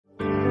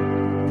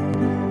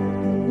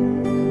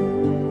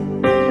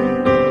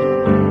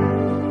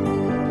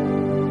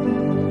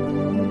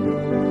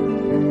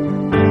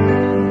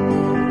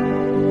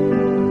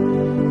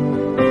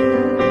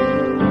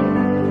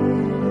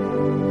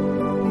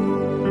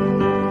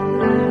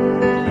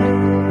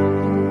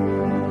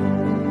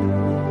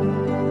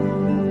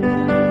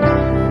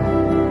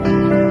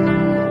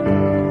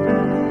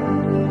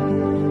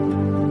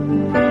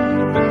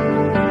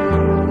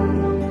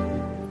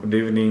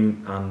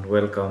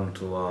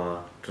to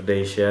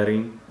today's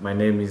sharing. My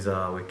name is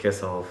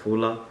Wekesa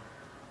Wafula.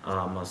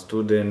 I'm a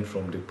student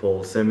from the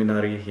Paul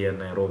Seminary here in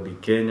Nairobi,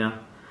 Kenya.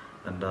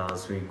 And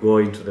as we go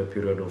into the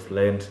period of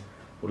Lent,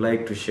 we'd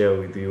like to share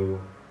with you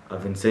a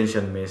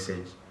Vincentian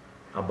message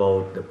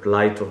about the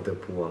plight of the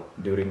poor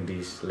during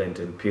this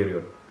Lenten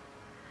period.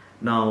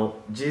 Now,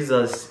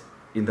 Jesus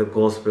in the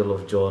Gospel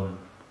of John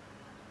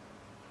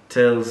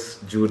tells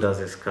Judas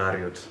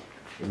Iscariot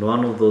in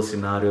one of those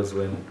scenarios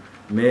when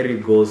Mary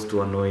goes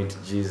to anoint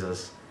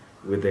Jesus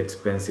with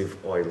expensive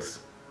oils.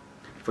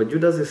 For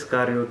Judas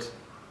Iscariot,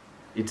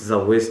 it is a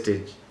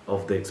wastage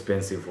of the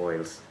expensive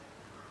oils.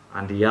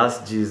 And he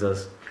asks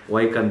Jesus,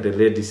 why can't the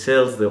lady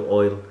sell the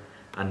oil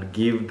and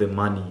give the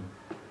money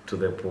to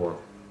the poor?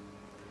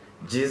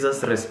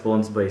 Jesus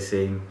responds by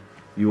saying,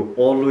 you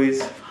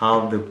always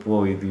have the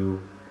poor with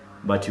you,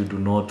 but you do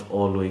not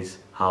always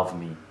have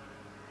me.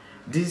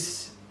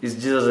 This is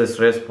Jesus'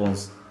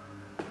 response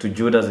to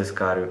Judas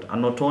Iscariot,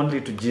 and not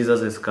only to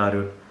Jesus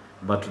Iscariot,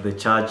 but to the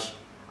church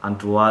and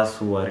to us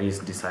who are his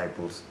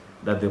disciples,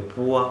 that the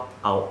poor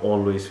are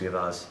always with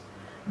us.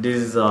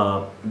 This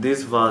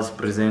verse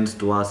presents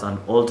to us an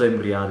all-time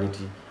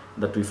reality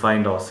that we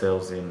find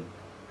ourselves in.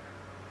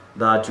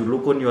 That you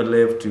look on your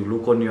left, you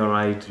look on your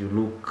right, you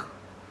look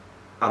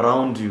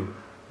around you,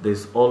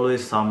 there's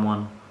always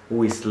someone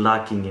who is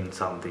lacking in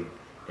something,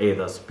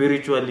 either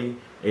spiritually,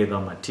 either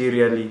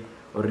materially,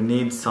 or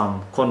needs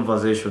some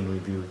conversation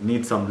with you,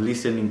 needs some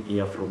listening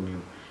ear from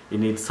you. You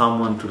need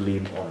someone to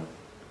lean on.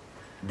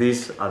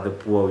 These are the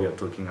poor we are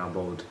talking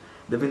about.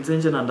 The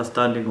Vincentian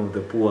understanding of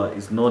the poor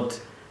is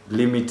not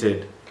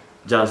limited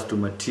just to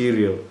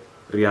material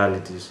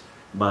realities,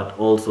 but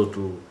also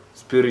to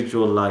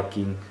spiritual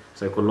lacking,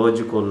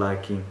 psychological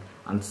lacking,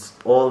 and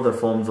all the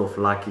forms of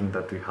lacking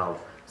that we have.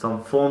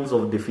 Some forms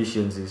of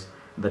deficiencies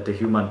that a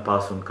human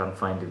person can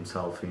find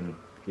himself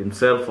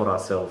or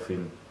herself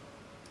in.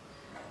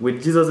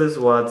 With Jesus'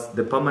 words,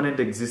 the permanent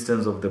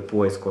existence of the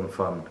poor is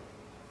confirmed.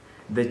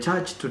 The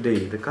church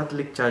today, the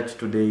Catholic Church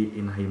today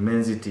in her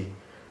immensity,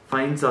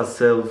 finds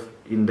herself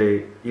in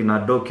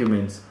her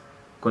documents,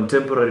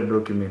 contemporary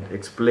document,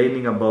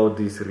 explaining about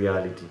this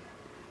reality,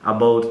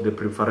 about the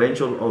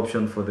preferential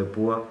option for the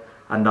poor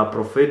and a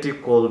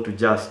prophetic call to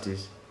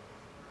justice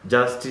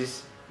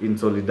in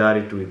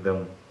solidarity with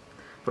them.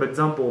 For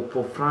example,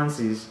 Pope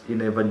Francis in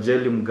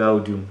Evangelium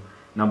Gaudium,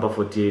 number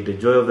 48, The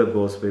Joy of the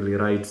Gospel, he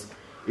writes,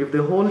 if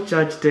the whole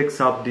church takes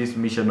up this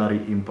missionary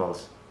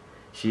impulse,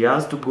 she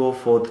has to go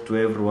forth to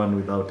everyone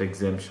without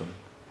exemption.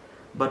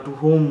 But to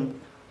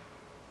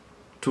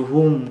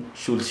whom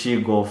should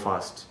she go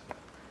first?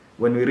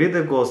 When we read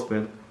the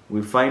gospel,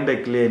 we find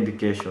a clear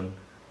indication,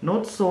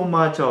 not so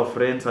much our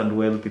friends and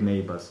wealthy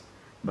neighbors,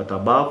 but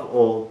above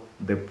all,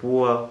 the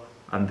poor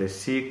and the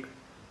sick,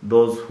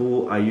 those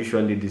who are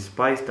usually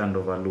despised and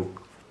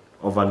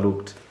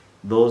overlooked,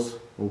 those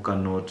who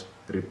cannot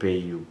repay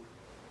you.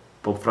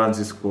 Pope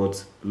Francis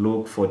quotes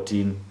Luke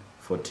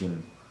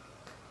 14:14.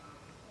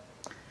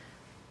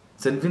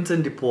 St.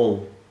 Vincent de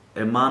Paul,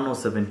 a man of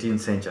 17th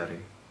century,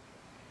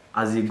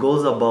 as he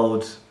goes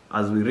about,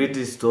 as we read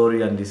his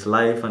story and his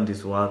life and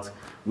his works,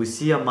 we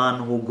see a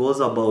man who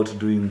goes about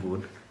doing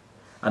good.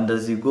 And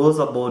as he goes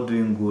about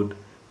doing good,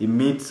 he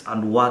meets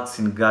and works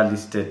in girl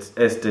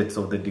estates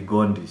of the de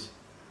Gondis.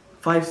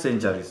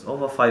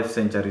 Over 5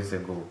 centuries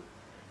ago.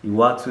 He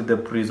works with the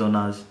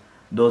prisoners,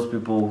 those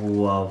people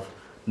who have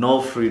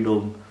no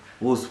freedom,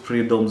 whose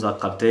freedoms are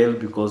curtailed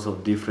because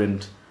of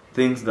different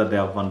things that they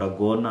have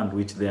undergone and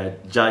which they are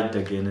judged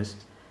against.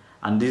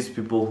 And these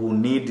people who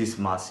need his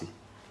mercy,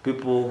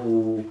 people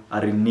who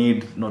are in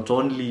need not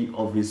only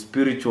of his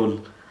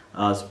spiritual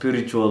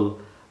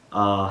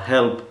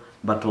help,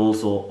 but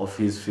also of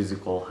his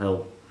physical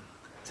help.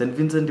 St.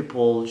 Vincent de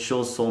Paul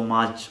shows so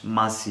much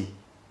mercy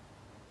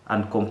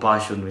and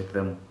compassion with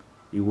them.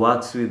 He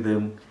works with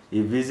them,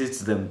 he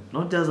visits them,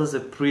 not just as a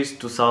priest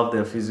to serve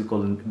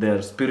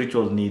their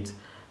spiritual needs,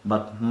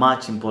 but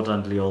much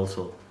importantly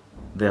also,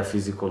 their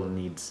physical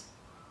needs.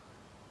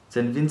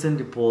 St. Vincent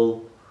de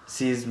Paul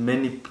sees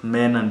many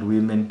men and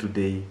women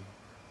today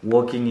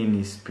walking in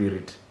his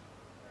spirit.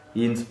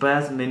 He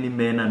inspires many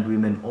men and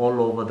women all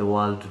over the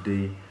world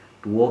today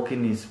to walk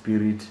in his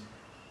spirit,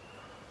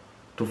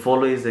 to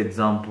follow his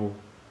example,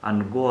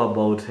 and go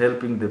about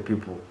helping the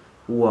people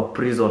who are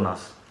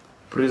prisoners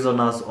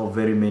of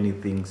very many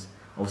things,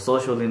 of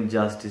social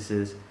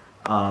injustices,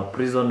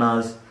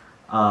 prisoners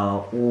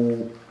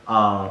who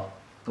are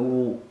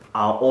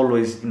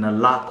always in a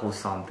lack of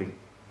something.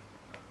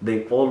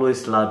 They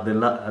always lack,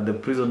 the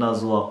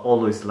prisoners who are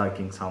always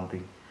lacking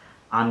something.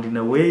 And in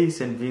a way,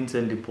 St.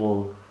 Vincent de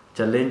Paul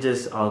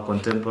challenges our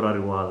contemporary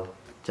world,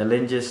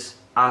 challenges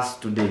us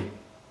today,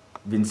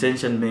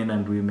 Vincentian men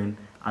and women,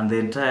 and the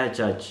entire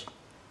church,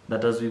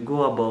 that as we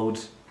go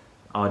about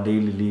our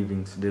daily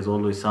livings, there's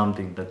always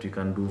something that we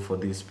can do for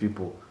these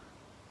people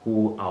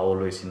who are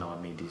always in our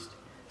midst.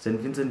 St.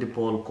 Vincent de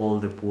Paul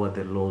called the poor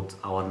the lords,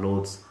 our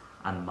lords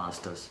and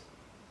masters,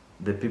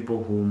 the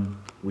people whom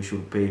we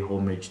should pay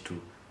homage to,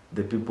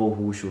 the people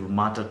who should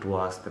matter to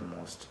us the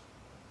most.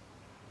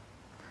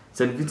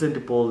 St. Vincent de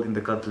Paul in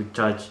the Catholic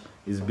Church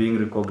is being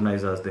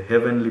recognized as the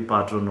heavenly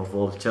patron of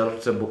all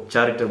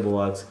charitable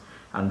works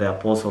and the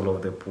apostle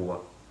of the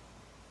poor.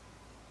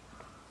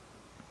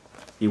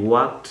 He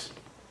worked,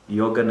 he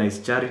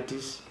organized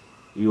charities,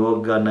 he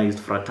organized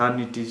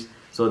fraternities,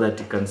 so that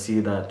he can see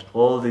that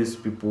all these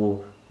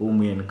people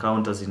whom he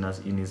encounters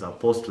in his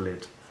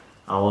apostolate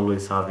are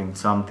always having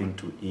something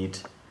to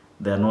eat.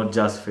 They are not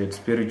just fed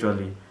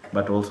spiritually,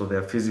 but also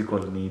their physical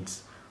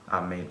needs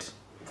are met.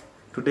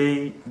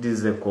 Today, this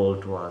is a call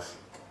to us,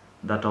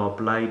 that our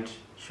plight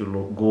should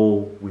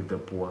go with the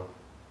poor,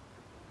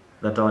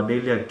 that our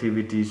daily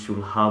activities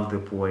should have the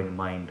poor in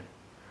mind,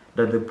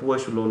 that the poor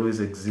should always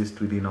exist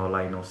within our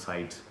line of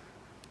sight,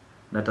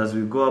 that as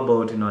we go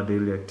about in our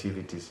daily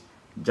activities,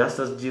 just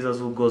as Jesus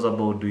who goes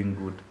about doing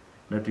good,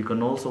 that we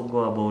can also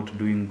go about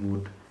doing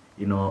good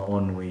in our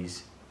own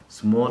ways,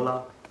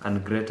 smaller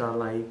and greater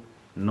alike,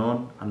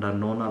 known and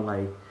unknown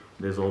alike.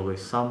 There's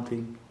always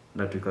something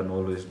that we can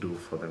always do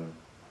for them.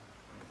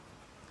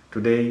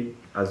 Today,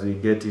 as we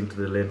get into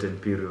the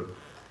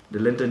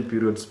Lenten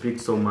period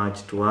speaks so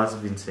much to us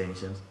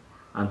Vincentians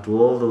and to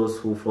all those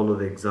who follow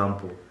the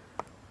example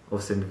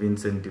of St.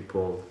 Vincent de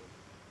Paul,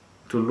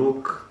 to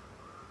look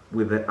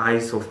with the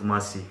eyes of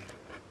mercy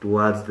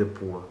towards the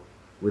poor,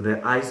 with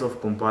the eyes of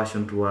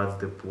compassion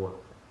towards the poor,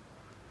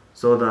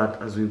 so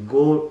that as we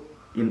go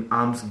in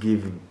alms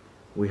giving,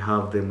 we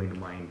have them in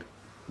mind.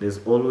 There's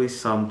always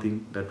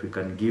something that we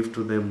can give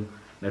to them,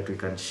 that we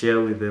can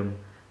share with them,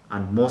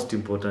 and most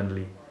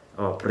importantly,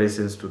 our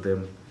presence to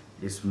them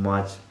is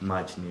much,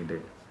 much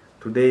needed.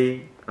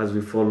 Today, as we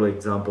follow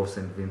example of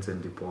St.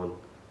 Vincent de Paul,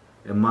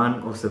 a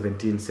man of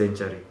 17th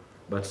century,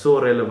 but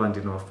so relevant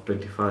in our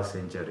 21st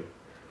century,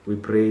 we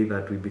pray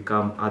that we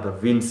become other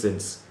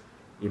Vincents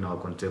in our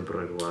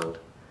contemporary world.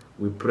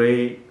 We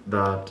pray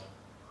that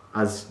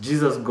as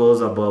Jesus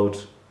goes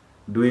about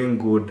doing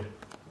good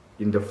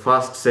in the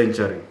first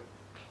century,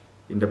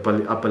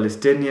 a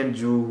Palestinian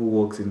Jew who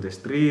walks in the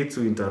streets,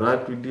 who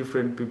interacts with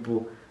different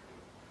people,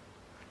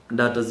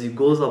 that as he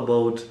goes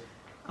about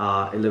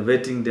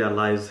elevating their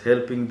lives,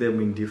 helping them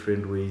in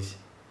different ways,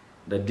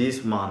 that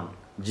this man,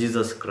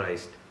 Jesus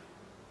Christ,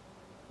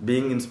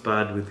 being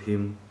inspired with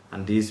him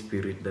and his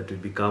spirit, that we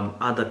become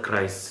other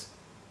Christs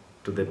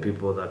to the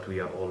people that we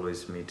are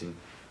always meeting.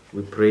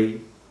 We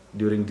pray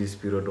during this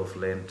period of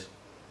Lent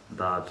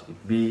that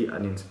it be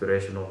an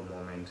inspirational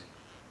moment,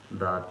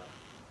 that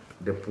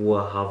the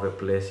poor have a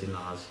place in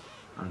us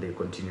and they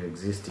continue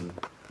existing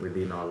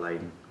within our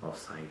line of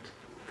sight.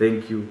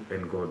 Thank you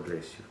and God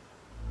bless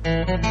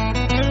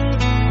you.